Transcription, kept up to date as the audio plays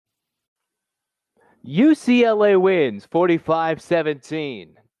UCLA wins 45-17.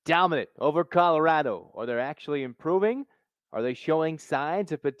 Dominant over Colorado. Are they actually improving? Are they showing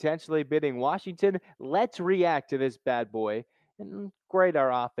signs of potentially beating Washington? Let's react to this bad boy and grade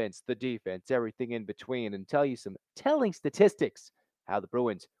our offense, the defense, everything in between, and tell you some telling statistics how the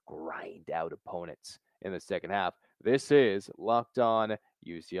Bruins grind out opponents in the second half. This is Locked On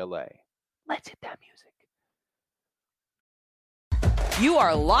UCLA. Let's hit that music. You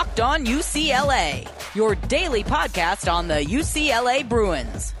are Locked On UCLA, your daily podcast on the UCLA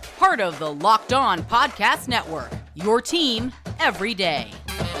Bruins. Part of the Locked On Podcast Network, your team every day.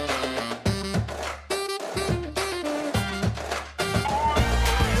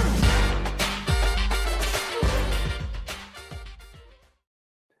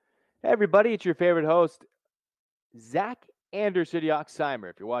 Hey everybody, it's your favorite host, Zach Anderson Yoxheimer.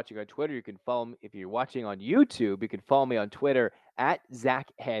 If you're watching on Twitter, you can follow me. If you're watching on YouTube, you can follow me on Twitter at Zach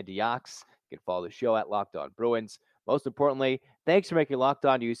Yox. You can follow the show at Locked On Bruins. Most importantly, thanks for making Locked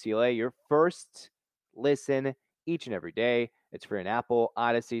On UCLA your first listen each and every day. It's free on Apple,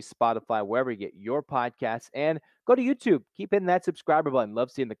 Odyssey, Spotify, wherever you get your podcasts. And go to YouTube. Keep hitting that subscriber button.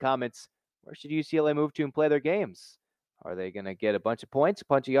 Love seeing the comments. Where should UCLA move to and play their games? Are they going to get a bunch of points, a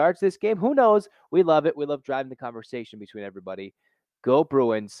bunch of yards this game? Who knows? We love it. We love driving the conversation between everybody. Go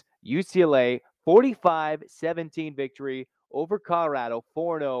Bruins. UCLA 45-17 victory over Colorado,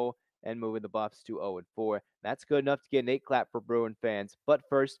 4-0, and moving the Buffs to 0-4. That's good enough to get an 8 clap for Bruin fans. But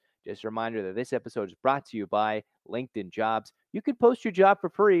first, just a reminder that this episode is brought to you by LinkedIn Jobs. You can post your job for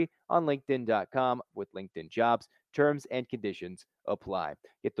free on LinkedIn.com with LinkedIn Jobs. Terms and conditions apply.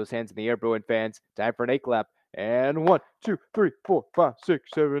 Get those hands in the air, Bruin fans. Time for an 8 clap. And 1, 2, 3, 4, 5, 6,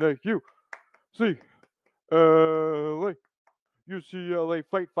 7, 8. UCLA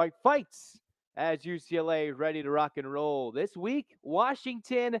fights as UCLA ready to rock and roll this week.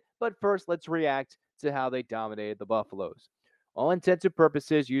 Washington, but first let's react to how they dominated the Buffaloes. All intents and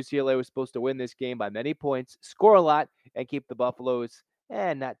purposes, UCLA was supposed to win this game by many points, score a lot, and keep the Buffaloes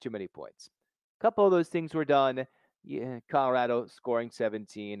not too many points. A couple of those things were done. Colorado scoring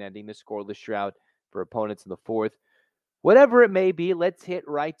 17, ending the scoreless drought for opponents in the fourth. Whatever it may be, let's hit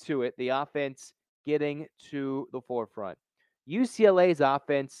right to it. The offense getting to the forefront. UCLA's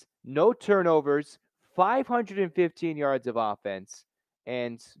offense, no turnovers, 515 yards of offense,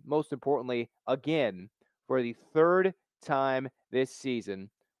 and most importantly, again, for the third time this season,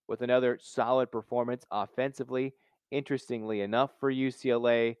 with another solid performance offensively. Interestingly enough for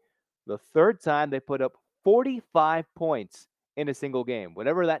UCLA, the third time they put up 45 points in a single game.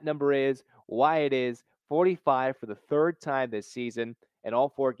 Whatever that number is, why it is, 45 for the third time this season. In all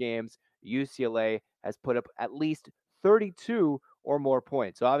 4 games, UCLA has put up at least 32 or more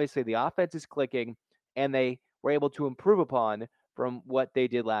points. So obviously the offense is clicking, and they were able to improve upon from what they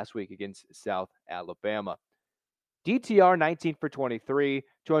did last week against South Alabama. DTR 19 for 23,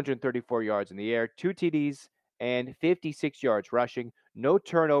 234 yards in the air, 2 TDs, and 56 yards rushing. No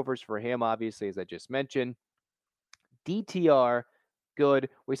turnovers for him, obviously, as I just mentioned. DTR, good.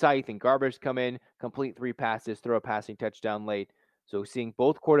 We saw Ethan Garbers come in, complete 3 passes, throw a passing touchdown late. So seeing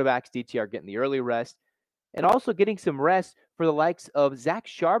both quarterbacks, DTR getting the early rest, and also getting some rest for the likes of Zach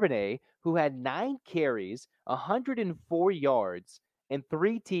Charbonnet, who had 9 carries, 104 yards, and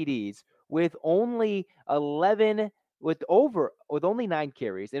 3 TDs with only 9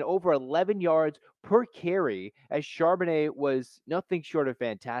 carries and over 11 yards per carry, as Charbonnet was nothing short of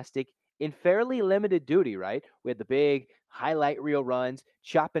fantastic in fairly limited duty, right? We had the big highlight reel runs,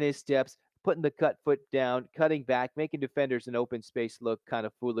 chopping his steps, putting the cut foot down, cutting back, making defenders in open space look kind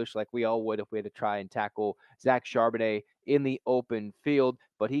of foolish, like we all would if we had to try and tackle Zach Charbonnet in the open field.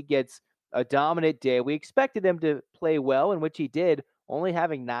 But he gets a dominant day. We expected him to play well, in which he did, only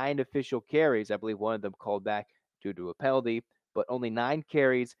having 9 official carries. I believe one of them called back due to a penalty, but only 9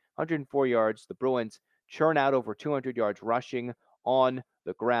 carries, 104 yards. The Bruins churn out over 200 yards rushing on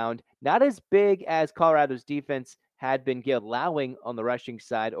the ground. Not as big as Colorado's defense had been allowing on the rushing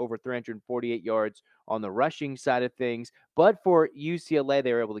side, over 348 yards on the rushing side of things. But for UCLA,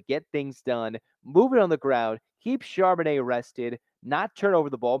 they were able to get things done, move it on the ground, keep Charbonnet rested, not turn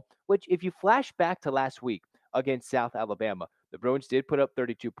over the ball, which if you flash back to last week against South Alabama, the Bruins did put up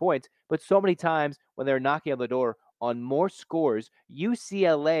 32 points, but so many times when they're knocking on the door on more scores,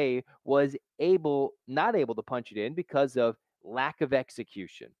 UCLA was not able to punch it in because of lack of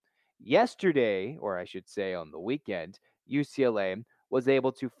execution. Yesterday, or I should say on the weekend, UCLA was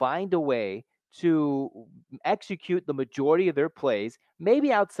able to find a way to execute the majority of their plays,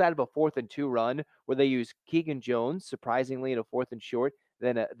 maybe outside of a 4th and 2 run where they use Keegan Jones, surprisingly, in a 4th and short,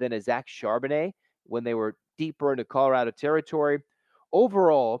 than a Zach Charbonnet when they were deeper into Colorado territory.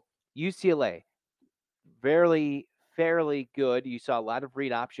 Overall, UCLA fairly good. You saw a lot of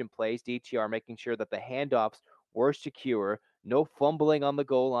read option plays, DTR making sure that the handoffs were secure, no fumbling on the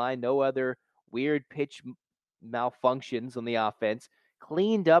goal line, no other weird pitch malfunctions on the offense.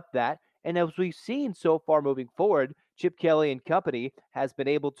 Cleaned up that. And as we've seen so far moving forward, Chip Kelly and company has been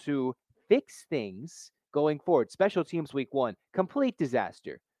able to fix things going forward. Special teams week 1, complete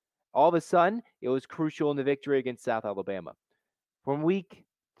disaster. All of a sudden, it was crucial in the victory against South Alabama. From week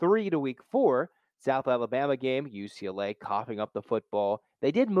 3 to week 4, South Alabama game, UCLA coughing up the football.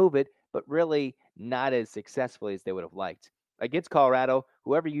 They did move it, but really not as successfully as they would have liked. Against Colorado,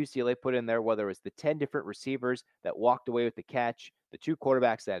 whoever UCLA put in there, whether it was the 10 different receivers that walked away with the catch, the 2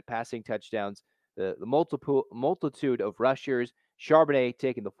 quarterbacks that had passing touchdowns, the multitude of rushers, Charbonnet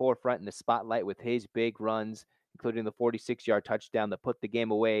taking the forefront in the spotlight with his big runs, including the 46-yard touchdown that put the game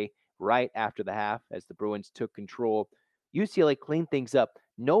away right after the half as the Bruins took control. UCLA cleaned things up.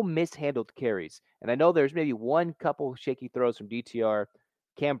 No mishandled carries. And I know there's maybe one couple shaky throws from DTR.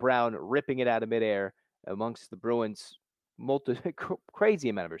 Cam Brown ripping it out of midair amongst the Bruins' crazy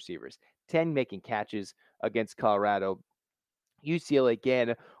amount of receivers. 10 making catches against Colorado. UCLA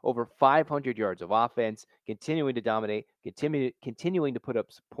again over 500 yards of offense, continuing to dominate, continuing to put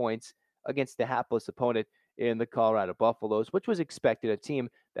up points against the hapless opponent in the Colorado Buffaloes, which was expected. A team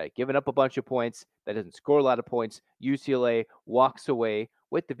that had given up a bunch of points, that doesn't score a lot of points. UCLA walks away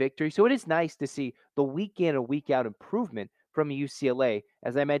with the victory. So it is nice to see the week in and week out improvement from UCLA.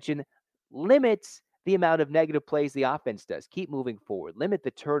 As I mentioned, limits the amount of negative plays the offense does. Keep moving forward, limit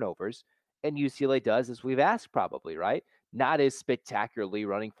the turnovers. And UCLA does, as we've asked, probably, right? Not as spectacularly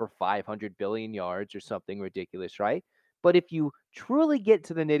running for 500 billion yards or something ridiculous, right? But if you truly get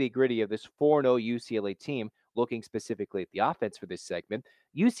to the nitty gritty of this 4-0 UCLA team, looking specifically at the offense for this segment,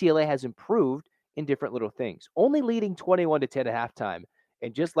 UCLA has improved in different little things, only leading 21-10 at halftime.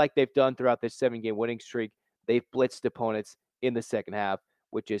 And just like they've done throughout this 7-game winning streak, they've blitzed opponents in the second half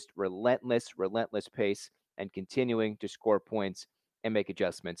with just relentless pace and continuing to score points and make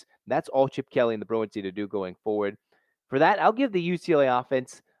adjustments. That's all Chip Kelly and the Bruins need to do going forward. For that, I'll give the UCLA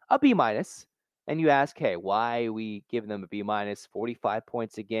offense a B minus. And you ask, hey, why are we giving them a B minus? 45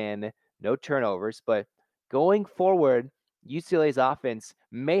 points again, no turnovers. But going forward, UCLA's offense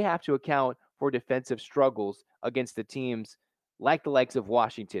may have to account for defensive struggles against the teams like the likes of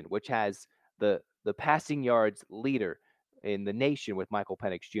Washington, which has the passing yards leader in the nation with Michael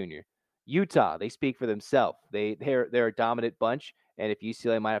Penix Jr. Utah, they speak for themselves. They're a dominant bunch, and if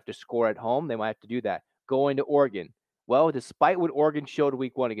UCLA might have to score at home, they might have to do that. Going to Oregon, well, despite what Oregon showed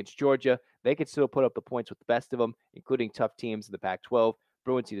week 1 against Georgia, they could still put up the points with the best of them, including tough teams in the Pac-12.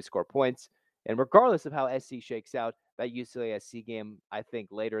 Bruins need to score points. And regardless of how SC shakes out, that UCLA SC game, I think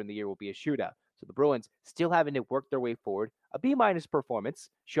later in the year will be a shootout. So the Bruins still having to work their way forward. A B-minus performance.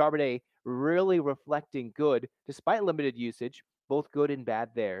 Charbonnet really reflecting good, despite limited usage, both good and bad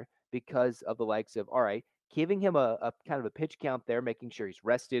there because of the likes of, all right, giving him a kind of a pitch count there, making sure he's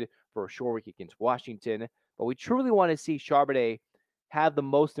rested for a short week against Washington. But we truly want to see Charbonnet have the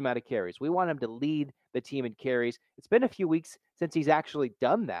most amount of carries. We want him to lead the team in carries. It's been a few weeks since he's actually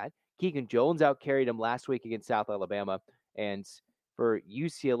done that. Keegan Jones out-carried him last week against South Alabama. And for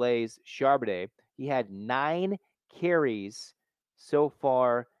UCLA's Charbonnet, he had 9 carries so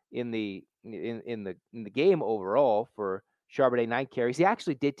far in the game overall for Charbonnet, 9 carries. He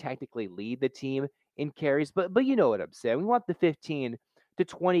actually did technically lead the team in carries, but you know what I'm saying. We want the 15 to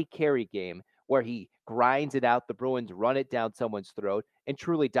 20 carry game where he grinds it out, the Bruins run it down someone's throat, and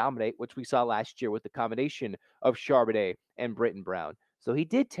truly dominate, which we saw last year with the combination of Charbonnet and Britton Brown. So he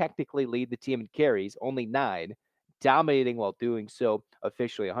did technically lead the team in carries, only 9, dominating while doing so,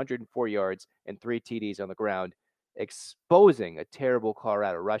 officially 104 yards and 3 TDs on the ground, exposing a terrible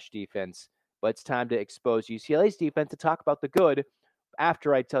Colorado rush defense. But it's time to expose UCLA's defense to talk about the good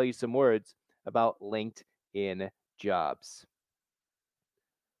after I tell you some words about LinkedIn jobs.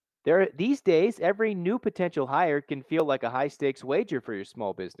 These days, every new potential hire can feel like a high-stakes wager for your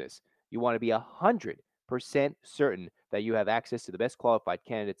small business. You want to be 100% certain that you have access to the best qualified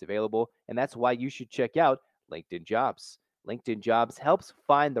candidates available, and that's why you should check out LinkedIn Jobs. LinkedIn Jobs helps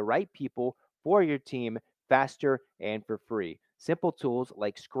find the right people for your team faster and for free. Simple tools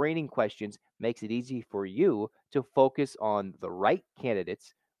like screening questions makes it easy for you to focus on the right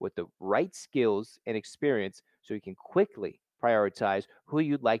candidates with the right skills and experience so you can quickly prioritize who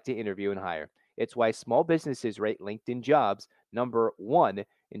you'd like to interview and hire. It's why small businesses rate LinkedIn Jobs number 1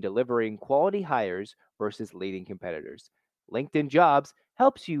 in delivering quality hires versus leading competitors. LinkedIn Jobs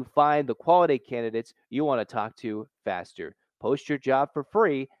helps you find the quality candidates you want to talk to faster. Post your job for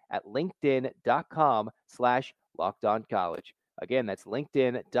free at linkedin.com/lockedoncollege. Again, that's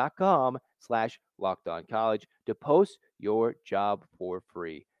linkedin.com/lockedoncollege to post your job for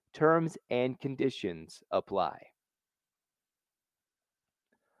free. Terms and conditions apply.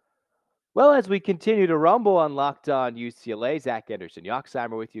 Well, as we continue to rumble on Locked On UCLA, Zach Anderson,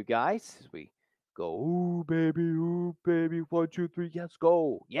 Yoxheimer with you guys. As we go, ooh, baby, 1, 2, 3, let's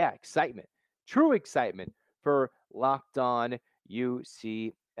go. Yeah, excitement, true excitement for Locked On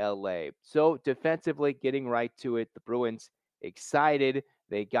UCLA. So defensively, getting right to it, the Bruins excited.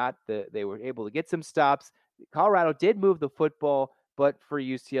 They were able to get some stops. Colorado did move the football, but for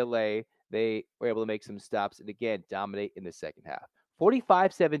UCLA, they were able to make some stops and again dominate in the second half.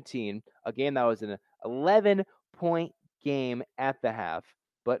 45-17, a game that was an 11-point game at the half.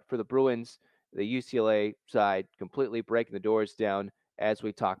 But for the Bruins, the UCLA side completely breaking the doors down as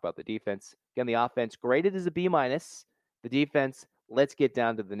we talk about the defense. Again, the offense graded as a B minus. The defense, let's get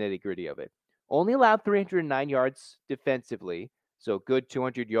down to the nitty gritty of it. Only allowed 309 yards defensively, so good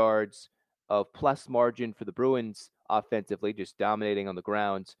 200 yards of plus margin for the Bruins offensively, just dominating on the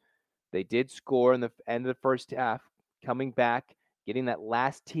ground. They did score in the end of the first half, coming back, getting that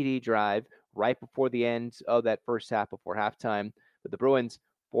last TD drive right before the end of that first half before halftime. But the Bruins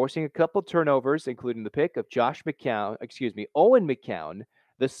forcing a couple turnovers, including the pick of Owen McCown,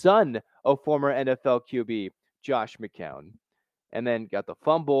 the son of former NFL QB Josh McCown. And then got the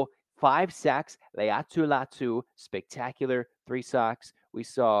fumble, 5 sacks, Leatu Latu, spectacular, 3 sacks. We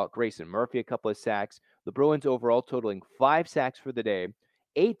saw Grayson Murphy a couple of sacks. The Bruins overall totaling 5 sacks for the day,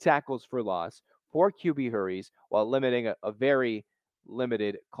 8 tackles for loss, 4 QB hurries, while limiting a very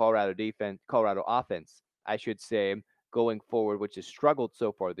limited Colorado offense, I should say, going forward, which has struggled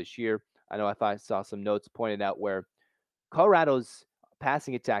so far this year. I know I saw some notes pointed out where Colorado's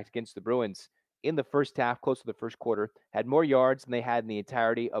passing attack against the Bruins in the first half, close to the first quarter, had more yards than they had in the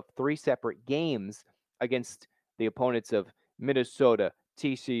entirety of 3 separate games against the opponents of Minnesota,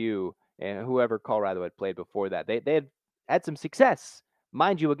 TCU, and whoever Colorado had played before that. They had some success,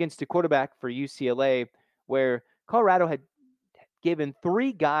 mind you, against a quarterback for UCLA where Colorado had given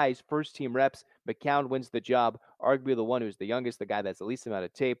 3 guys first-team reps. McCown wins the job, arguably the one who's the youngest, the guy that's the least amount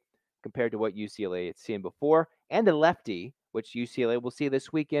of tape compared to what UCLA had seen before, and a lefty, which UCLA will see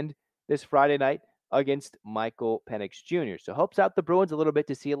this weekend, this Friday night, against Michael Penix Jr. So helps out the Bruins a little bit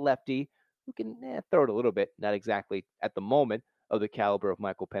to see a lefty who can throw it a little bit, not exactly at the moment of the caliber of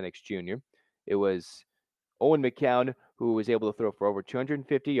Michael Penix Jr. It was Owen McCown who was able to throw for over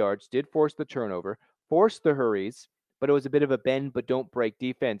 250 yards, did force the turnover, forced the hurries, but it was a bit of a bend but don't break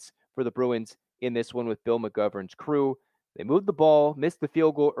defense for the Bruins in this one with Bill McGovern's crew. They moved the ball, missed the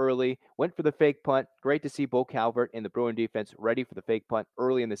field goal early, went for the fake punt. Great to see Bo Calvert and the Bruin defense ready for the fake punt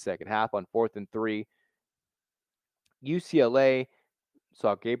early in the second half on 4th and 3. UCLA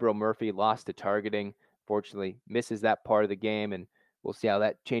saw Gabriel Murphy lost to targeting. Fortunately, misses that part of the game, and we'll see how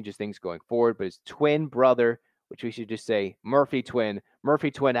that changes things going forward. But his twin brother, which we should just say Murphy twin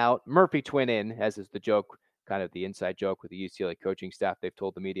out, Murphy twin in, as is the joke, kind of the inside joke with the UCLA coaching staff. They've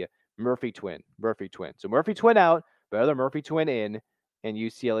told the media, Murphy twin. So Murphy twin out, brother Murphy twin in, and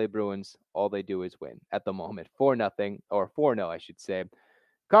UCLA Bruins, all they do is win at the moment. 4-0, or 4-0, I should say.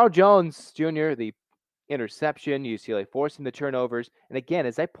 Carl Jones Jr., the interception, UCLA forcing the turnovers. And again,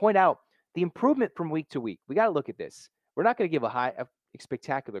 as I point out, the improvement from week to week, we got to look at this. We're not going to give a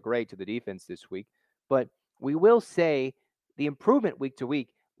spectacular grade to the defense this week, but we will say the improvement week to week.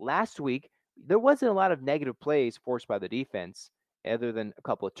 Last week, there wasn't a lot of negative plays forced by the defense other than a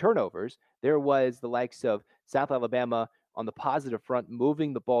couple of turnovers. There was the likes of South Alabama on the positive front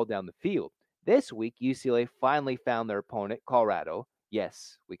moving the ball down the field. This week, UCLA finally found their opponent, Colorado.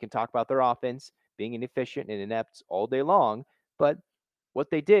 Yes, we can talk about their offense being inefficient and inept all day long, but what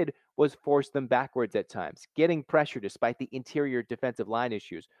they did was force them backwards at times, getting pressure despite the interior defensive line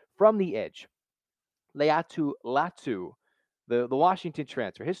issues from the edge. Leatu Latu, the Washington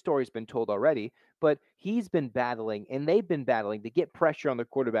transfer, his story's been told already, but he's been battling and they've been battling to get pressure on the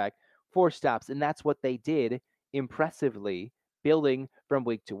quarterback for stops, and that's what they did impressively, building from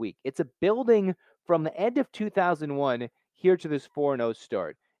week to week. It's a building from the end of 2001 here to this 4-0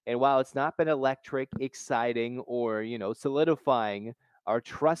 start. And while it's not been electric, exciting, or, solidifying our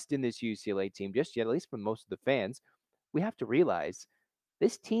trust in this UCLA team just yet, at least for most of the fans, we have to realize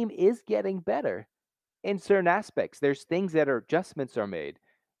this team is getting better in certain aspects. There's things that adjustments are made,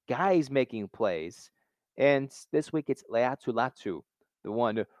 guys making plays. And this week it's Leatu Latu, the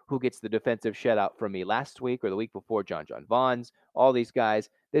one who gets the defensive shutout from me last week or the week before, John Vaughns, all these guys.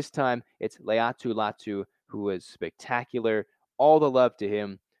 This time it's Leatu Latu, who is spectacular. All the love to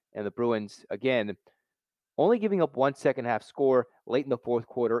him. And the Bruins, again, only giving up 1 second half score late in the fourth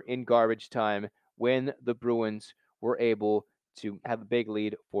quarter in garbage time when the Bruins were able to have a big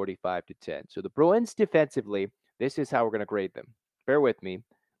lead, 45-10. So the Bruins defensively, this is how we're going to grade them. Bear with me.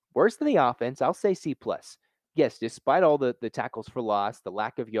 Worse than the offense, I'll say C plus. Yes, despite all the tackles for loss, the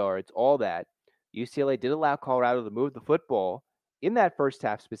lack of yards, all that, UCLA did allow Colorado to move the football in that first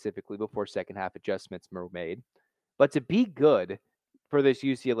half specifically before second half adjustments were made. But to be good for this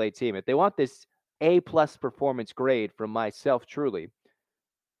UCLA team, if they want this A plus performance grade from myself truly,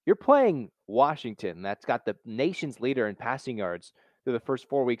 you're playing Washington. That's got the nation's leader in passing yards through the first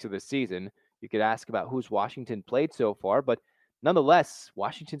 4 weeks of the season. You could ask about who's Washington played so far, but nonetheless,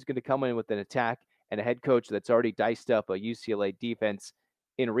 Washington's going to come in with an attack and a head coach that's already diced up a UCLA defense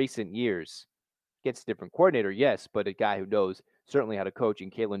in recent years. Gets a different coordinator, yes, but a guy who knows certainly how to coach in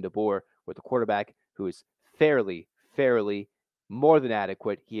Kalen DeBoer with a quarterback who is fairly more than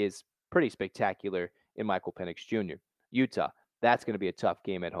adequate. He is pretty spectacular in Michael Penix Jr. Utah, that's going to be a tough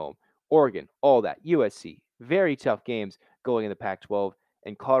game at home. Oregon, all that. USC, very tough games going in the Pac-12.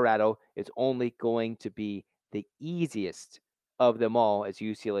 And Colorado is only going to be the easiest of them all as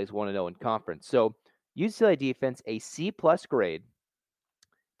UCLA's 1-0 in conference. So UCLA defense, a C plus grade.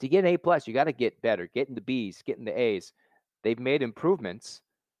 To get an A plus, you got to get better. Get in the Bs, get in the As. They've made improvements,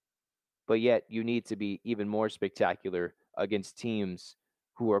 but yet you need to be even more spectacular against teams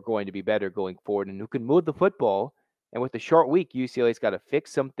who are going to be better going forward and who can move the football. And with a short week, UCLA's got to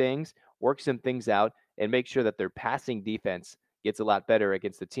fix some things, work some things out, and make sure that their passing defense gets a lot better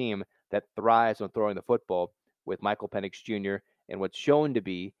against a team that thrives on throwing the football with Michael Penix Jr. and what's shown to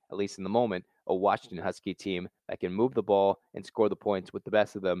be, at least in the moment, a Washington Husky team that can move the ball and score the points with the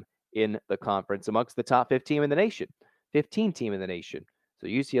best of them in the conference amongst the top 15 in the nation, 15 team in the nation. So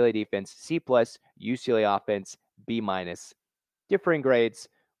UCLA defense, C plus, UCLA offense, B minus. Differing grades.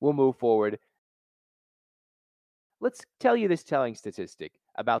 We'll move forward. Let's tell you this telling statistic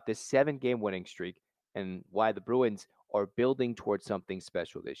about this 7-game winning streak and why the Bruins are building towards something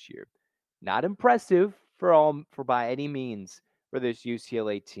special this year. Not impressive for by any means for this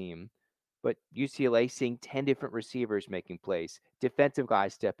UCLA team, but UCLA seeing 10 different receivers making plays, defensive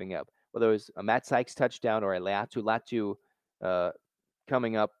guys stepping up, whether it was a Matt Sykes touchdown or a Latu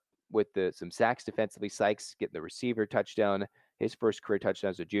coming up with some sacks defensively. Sykes getting the receiver touchdown, his first career touchdown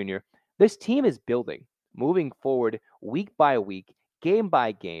as a junior. This team is building, moving forward week by week, game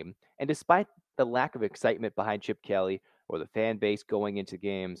by game, and despite the lack of excitement behind Chip Kelly or the fan base going into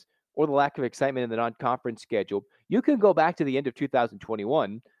games or the lack of excitement in the non-conference schedule, you can go back to the end of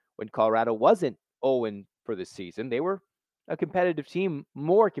 2021 when Colorado wasn't 0 for the season. They were a competitive team,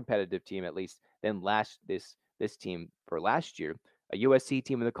 more competitive team at least than this team for last year. A USC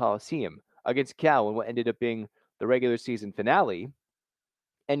team in the Coliseum against Cal in what ended up being the regular season finale.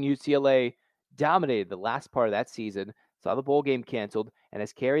 And UCLA dominated the last part of that season, saw the bowl game canceled, and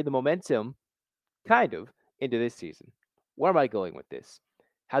has carried the momentum kind of into this season. Where am I going with this?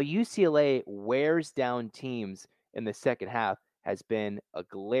 How UCLA wears down teams in the second half has been a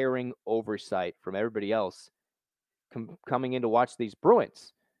glaring oversight from everybody else coming in to watch these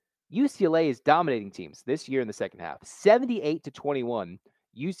Bruins. UCLA is dominating teams this year in the second half. 78-21.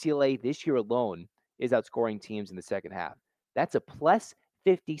 UCLA this year alone is outscoring teams in the second half. That's a plus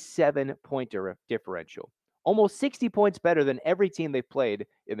 57 point differential. Almost 60 points better than every team they've played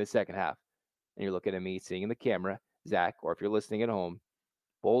in the second half. And you're looking at me, seeing in the camera, Zach, or if you're listening at home,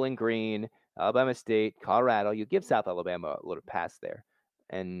 Bowling Green, Alabama State, Colorado. You give South Alabama a little pass there.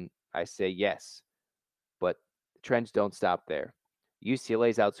 And I say yes, but the trends don't stop there.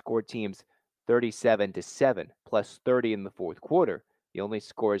 UCLA's outscored teams 37-7, plus 30 in the fourth quarter. The only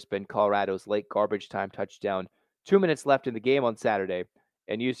score has been Colorado's late garbage time touchdown. 2 minutes left in the game on Saturday,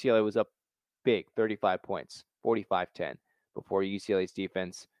 and UCLA was up big, 35 points, 45-10, before UCLA's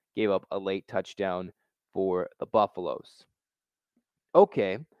defense gave up a late touchdown for the Buffaloes.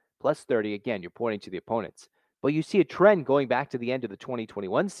 Okay, plus 30, again, you're pointing to the opponents. But you see a trend going back to the end of the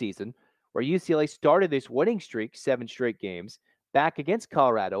 2021 season where UCLA started this winning streak, 7 straight games, back against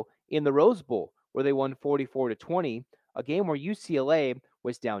Colorado in the Rose Bowl, where they won 44-20, a game where UCLA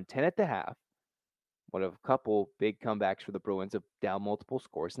was down 10 at the half. One of a couple big comebacks for the Bruins of down multiple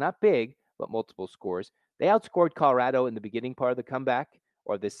scores. Not big, but multiple scores. They outscored Colorado in the beginning part of the comeback,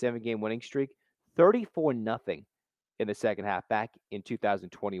 or this 7-game winning streak, 34-0 in the second half back in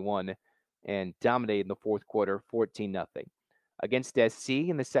 2021, and dominated in the fourth quarter, 14-0. Against SC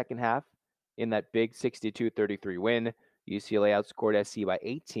in the second half, in that big 62-33 win, UCLA outscored SC by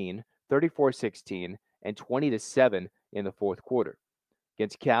 18, 34-16, and 20-7 in the fourth quarter.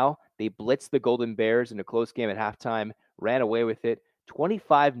 Against Cal, they blitzed the Golden Bears in a close game at halftime, ran away with it,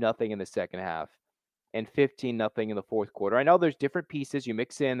 25-0 in the second half, and 15-0 in the fourth quarter. I know there's different pieces. You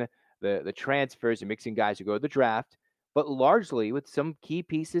mix in the transfers, you mix in guys who go to the draft, but largely with some key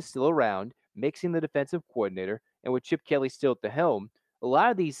pieces still around, mixing the defensive coordinator, and with Chip Kelly still at the helm, a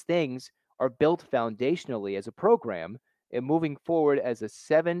lot of these things are built foundationally as a program and moving forward as a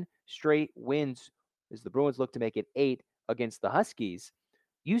 7 straight wins as the Bruins look to make it 8 against the Huskies.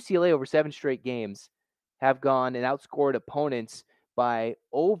 UCLA over 7 straight games have gone and outscored opponents by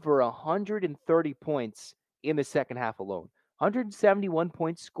over 130 points in the second half alone. 171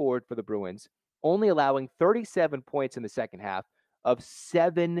 points scored for the Bruins, only allowing 37 points in the second half of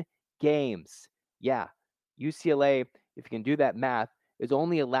 7 games. Yeah, UCLA, if you can do that math, is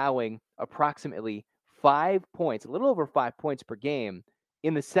only allowing approximately 5 points, a little over 5 points per game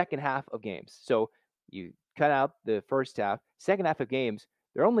in the second half of games. So you cut out the first half, second half of games,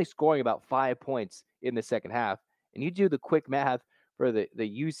 they're only scoring about 5 points in the second half. And you do the quick math for the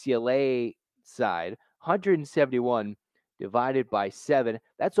UCLA side, 171 divided by 7,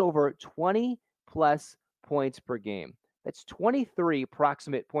 that's over 20 plus points per game. That's 23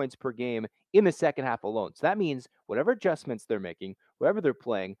 approximate points per game in the second half alone. So that means whatever adjustments they're making, wherever they're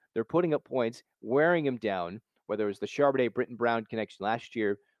playing, they're putting up points, wearing them down, whether it was the Charbonnet Britton Brown connection last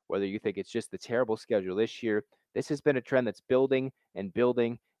year, whether you think it's just the terrible schedule this year. This has been a trend that's building and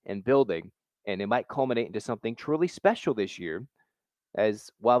building and building, and it might culminate into something truly special this year.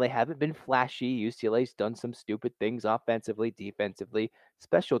 As while they haven't been flashy, UCLA's done some stupid things offensively, defensively,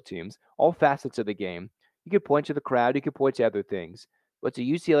 special teams, all facets of the game. You could point to the crowd, you could point to other things. But it's a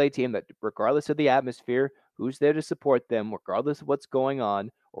UCLA team that, regardless of the atmosphere, who's there to support them, regardless of what's going on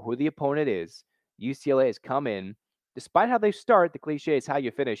or who the opponent is, UCLA has come in. Despite how they start, the cliche is how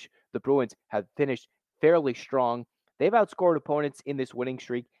you finish. The Bruins have finished fairly strong. They've outscored opponents in this winning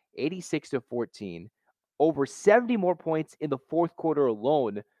streak 86-14, over 70 more points in the fourth quarter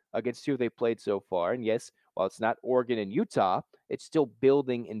alone against who they played so far. And yes, while it's not Oregon and Utah, it's still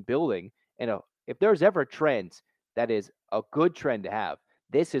building and building. And if there's ever a trend that is a good trend to have,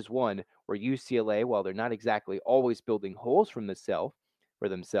 this is one where UCLA, while they're not exactly always building holes for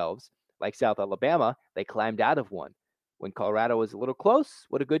themselves, like South Alabama, they climbed out of one. When Colorado was a little close,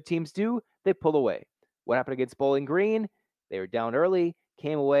 what do good teams do? They pull away. What happened against Bowling Green? They were down early,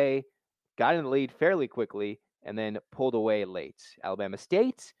 came away, got in the lead fairly quickly, and then pulled away late. Alabama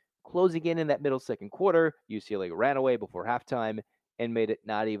State closing in that middle second quarter. UCLA ran away before halftime and made it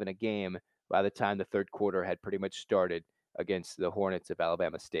not even a game by the time the third quarter had pretty much started against the Hornets of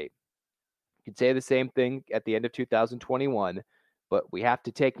Alabama State. You could say the same thing at the end of 2021, but we have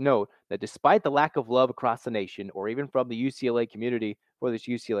to take note that despite the lack of love across the nation or even from the UCLA community for this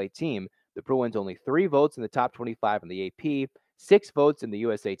UCLA team, the Bruins only 3 votes in the top 25 in the AP, 6 votes in the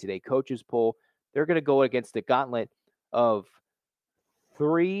USA Today coaches poll. They're going to go against the gauntlet of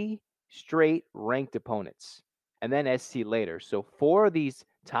 3 straight ranked opponents and then SC later. So 4 of these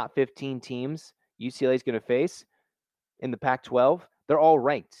top 15 teams UCLA is going to face in the Pac 12, they're all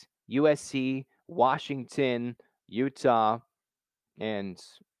ranked. USC, Washington, Utah, and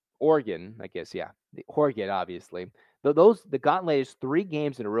Oregon, I guess, yeah. Oregon, obviously. The gauntlet is 3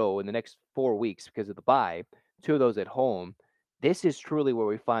 games in a row in the next 4 weeks because of the bye, 2 of those at home. This is truly where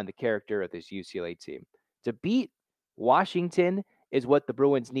we find the character of this UCLA team. To beat Washington is what the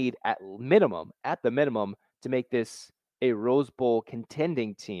Bruins need at the minimum, to make this a Rose Bowl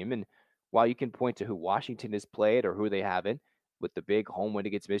contending team. And while you can point to who Washington has played or who they haven't, with the big home win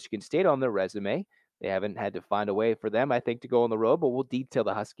against Michigan State on their resume, they haven't had to find a way for them, I think, to go on the road, but we'll detail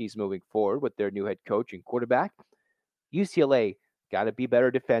the Huskies moving forward with their new head coach and quarterback. UCLA got to be better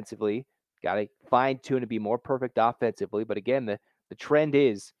defensively, got to fine tune and be more perfect offensively. But again, the trend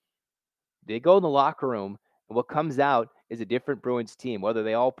is they go in the locker room, and what comes out is a different Bruins team. Whether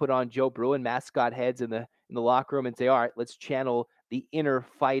they all put on Joe Bruin mascot heads in the locker room and say, all right, let's channel the inner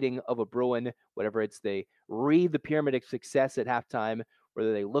fighting of a Bruin, whatever it's they read the pyramid of success at halftime,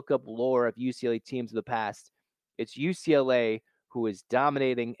 whether they look up lore of UCLA teams of the past. It's UCLA who is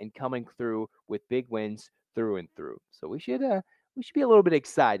dominating and coming through with big wins through and through. So we should be a little bit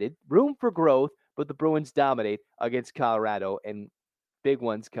excited. Room for growth, but the Bruins dominate against Colorado, and big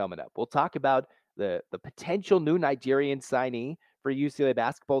ones coming up. We'll talk about the potential new Nigerian signee for UCLA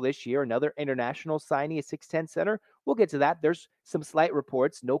basketball this year, another international signee, a 6'10 center. We'll get to that. There's some slight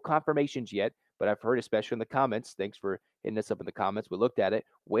reports, no confirmations yet, but I've heard, especially in the comments, thanks for hitting us up in the comments. We looked at it,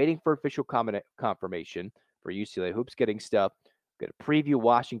 waiting for official confirmation for UCLA Hoops getting stuff. Going to preview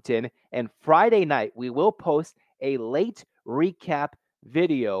Washington. And Friday night, we will post a late recap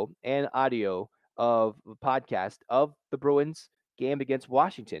video and audio of the podcast of the Bruins game against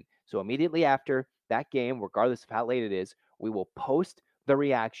Washington. So immediately after that game, regardless of how late it is, we will post the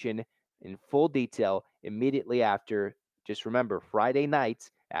reaction in full detail immediately after. Just remember, Friday night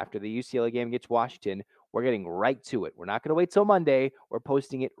after the UCLA game against Washington, we're getting right to it. We're not going to wait till Monday. We're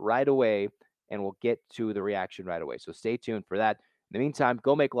posting it right away, and we'll get to the reaction right away. So stay tuned for that. In the meantime,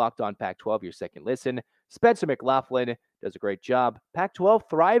 go make Locked On Pac-12 your second listen. Spencer McLaughlin does a great job. Pac-12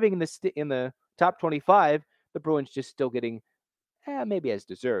 thriving in the top 25. The Bruins just still getting, maybe as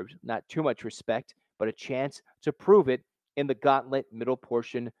deserved, not too much respect, but a chance to prove it in the gauntlet middle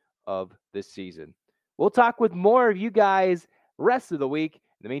portion of this season. We'll talk with more of you guys rest of the week.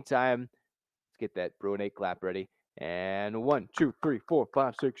 In the meantime, let's get that Bruin 8 clap ready. And 1, 2, 3, 4,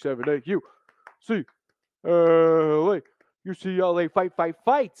 5, 6, 7, 8. UCLA. UCLA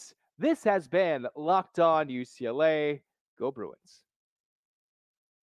fights. This has been Locked On UCLA. Go Bruins.